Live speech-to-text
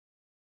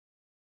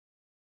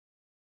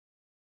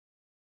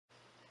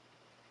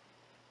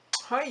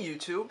Hi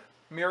YouTube,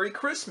 Merry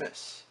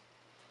Christmas!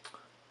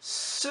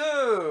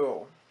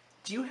 So,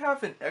 do you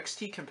have an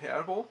XT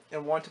compatible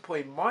and want to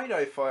play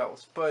MIDI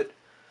files, but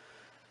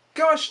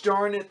gosh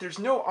darn it, there's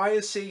no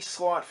ISA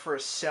slot for a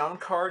sound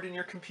card in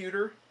your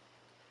computer?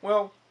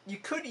 Well, you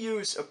could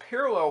use a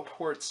parallel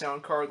port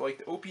sound card like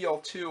the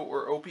OPL2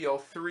 or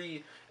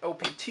OPL3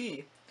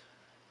 LPT,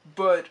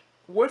 but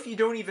what if you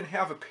don't even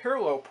have a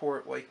parallel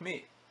port like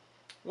me?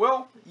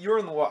 Well, you're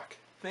in luck.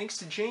 Thanks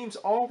to James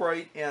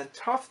Allwright and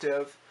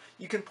ToughDev,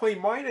 you can play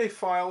MIDI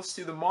files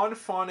through the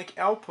monophonic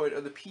output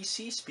of the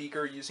PC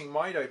speaker using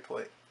MIDI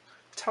Play.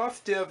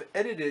 ToughDev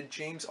edited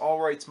James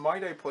Allwright's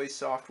MIDI Play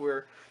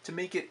software to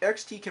make it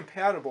XT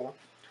compatible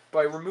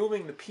by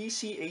removing the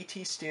PC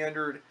AT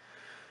standard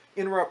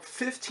interrupt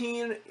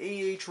 15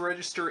 AH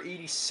register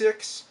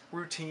 86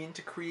 routine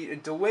to create a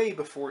delay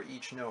before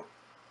each note.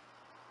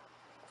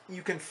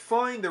 You can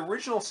find the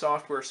original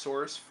software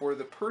source for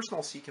the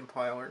Personal C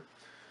compiler,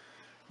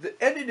 the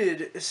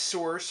edited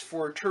source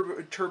for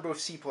Turbo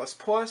C++,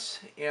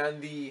 and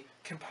the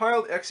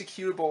compiled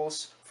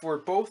executables for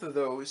both of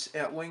those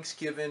at links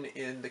given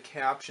in the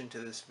caption to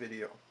this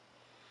video.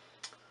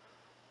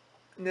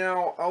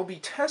 Now, I'll be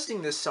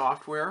testing this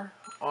software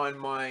on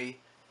my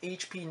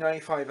HP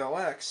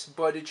 95LX,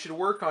 but it should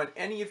work on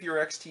any of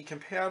your XT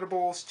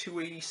compatibles,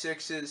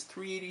 286s,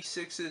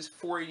 386s,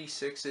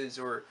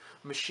 486s, or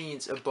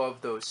machines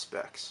above those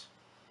specs.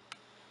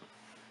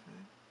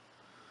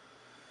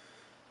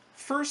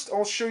 First,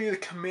 I'll show you the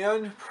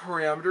command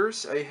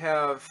parameters. I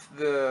have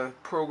the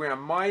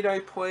program MIDI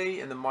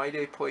Play in the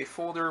MIDI Play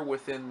folder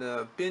within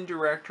the bin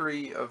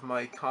directory of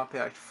my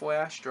compact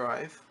flash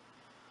drive.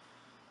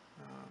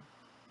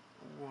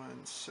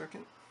 One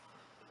second.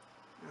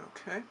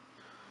 Okay.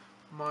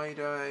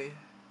 MIDI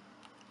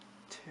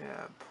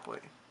tab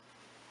play.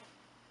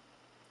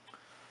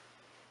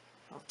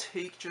 I'll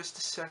take just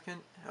a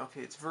second. Okay,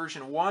 it's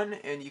version 1,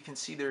 and you can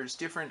see there's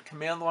different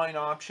command line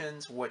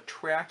options, what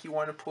track you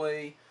want to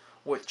play,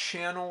 what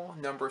channel,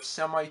 number of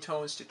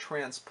semitones to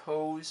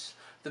transpose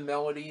the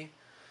melody.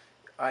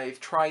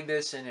 I've tried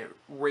this and it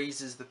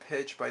raises the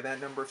pitch by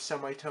that number of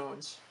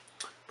semitones.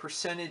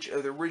 Percentage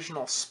of the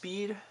original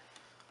speed.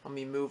 Let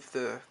me move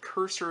the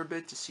cursor a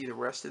bit to see the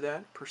rest of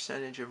that.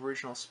 Percentage of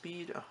original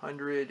speed,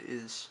 100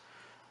 is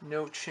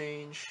no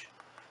change.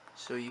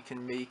 So you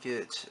can make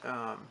it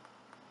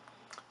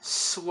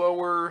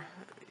slower.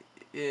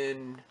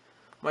 In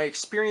my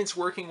experience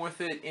working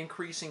with it,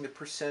 increasing the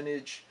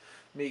percentage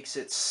makes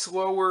it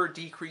slower,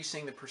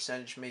 decreasing the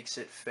percentage makes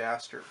it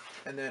faster.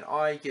 And then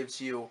I gives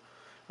you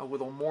a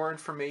little more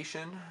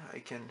information. I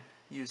can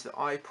use the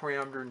I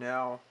parameter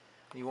now.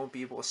 You won't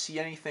be able to see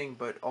anything,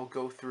 but I'll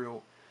go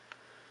through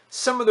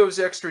some of those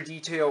extra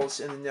details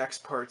in the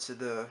next parts of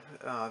the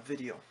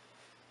video.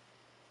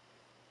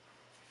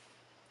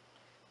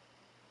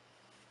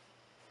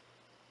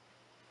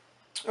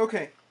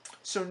 Okay,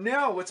 so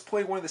now let's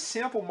play one of the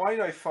sample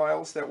MIDI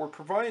files that were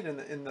provided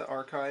in the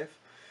archive.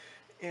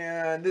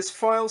 And this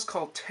file is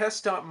called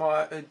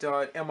test.mid.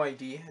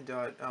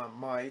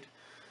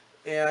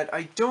 And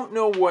I don't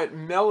know what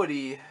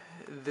melody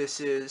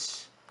this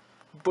is,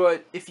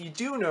 but if you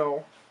do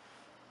know,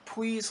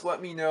 please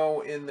let me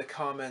know in the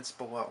comments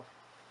below.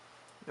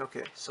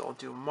 Okay, so I'll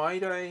do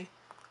MIDI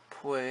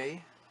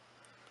play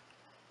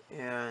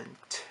and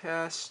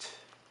test.mid,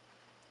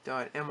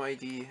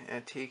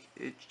 and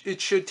it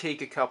should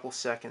take a couple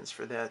seconds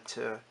for that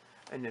to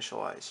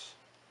initialize.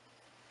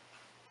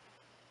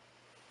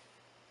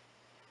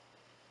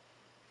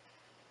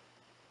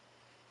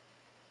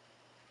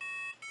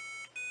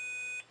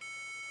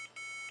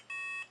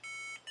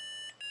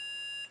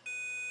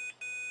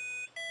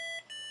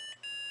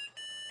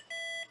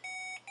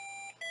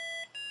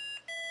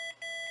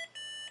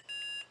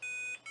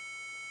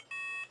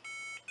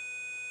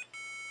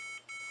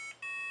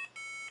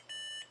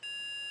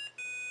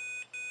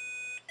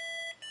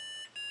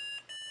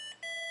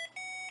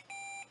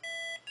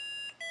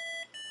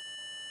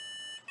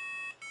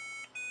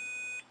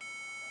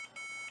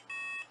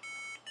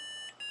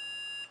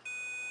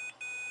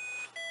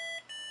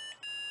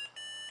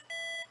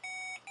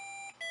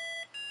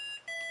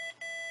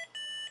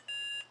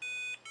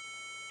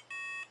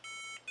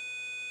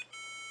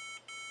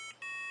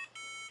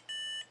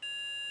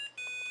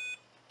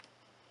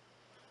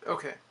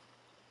 Okay.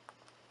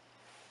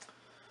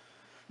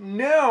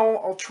 Now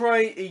I'll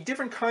try a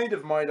different kind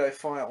of MIDI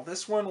file.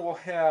 This one will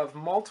have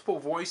multiple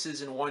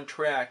voices in one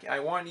track. I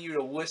want you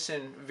to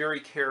listen very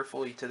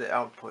carefully to the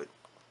output.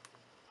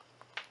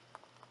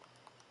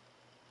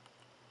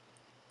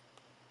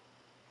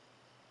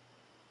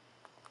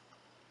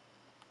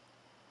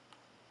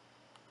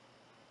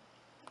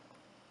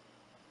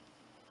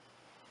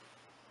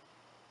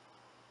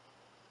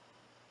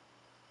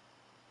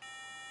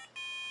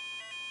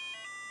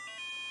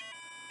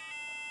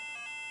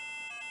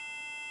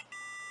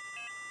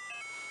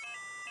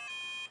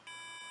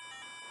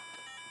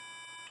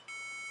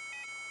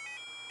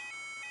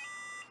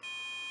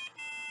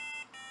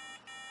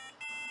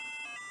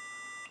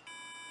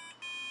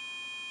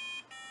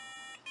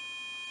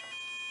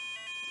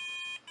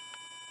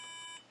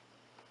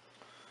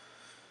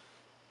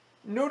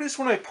 Notice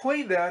when I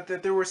played that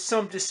there was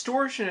some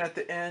distortion at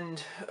the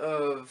end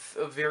of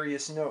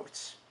various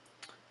notes.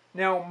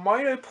 Now,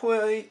 Might I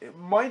Play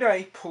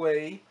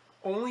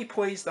only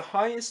plays the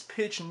highest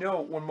pitch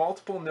note when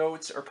multiple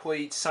notes are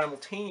played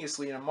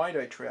simultaneously in a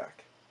MIDI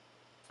track.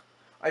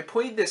 I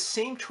played this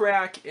same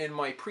track in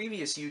my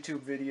previous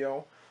YouTube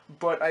video,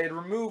 but I had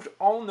removed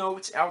all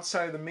notes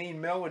outside of the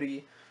main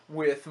melody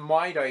with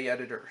MIDI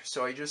editor,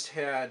 so I just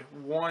had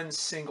one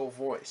single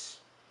voice.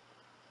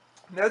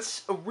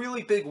 That's a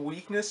really big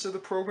weakness of the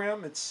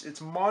program. It's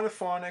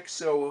monophonic,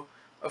 so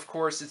of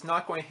course it's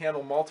not going to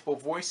handle multiple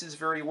voices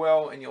very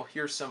well, and you'll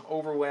hear some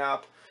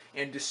overlap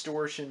and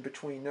distortion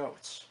between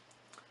notes.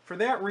 For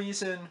that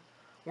reason,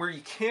 where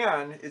you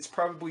can, it's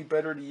probably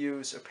better to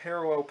use a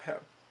parallel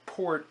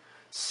port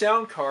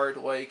sound card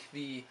like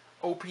the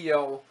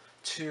OPL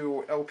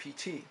to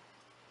LPT.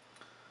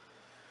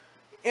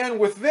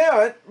 And with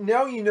that,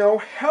 now you know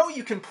how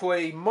you can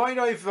play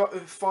MIDI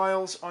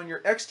files on your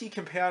XT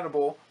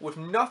compatible with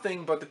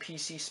nothing but the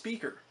PC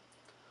speaker.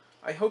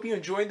 I hope you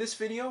enjoyed this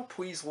video.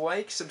 Please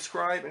like,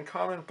 subscribe, and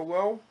comment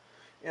below.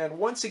 And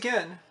once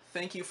again,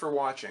 thank you for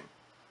watching.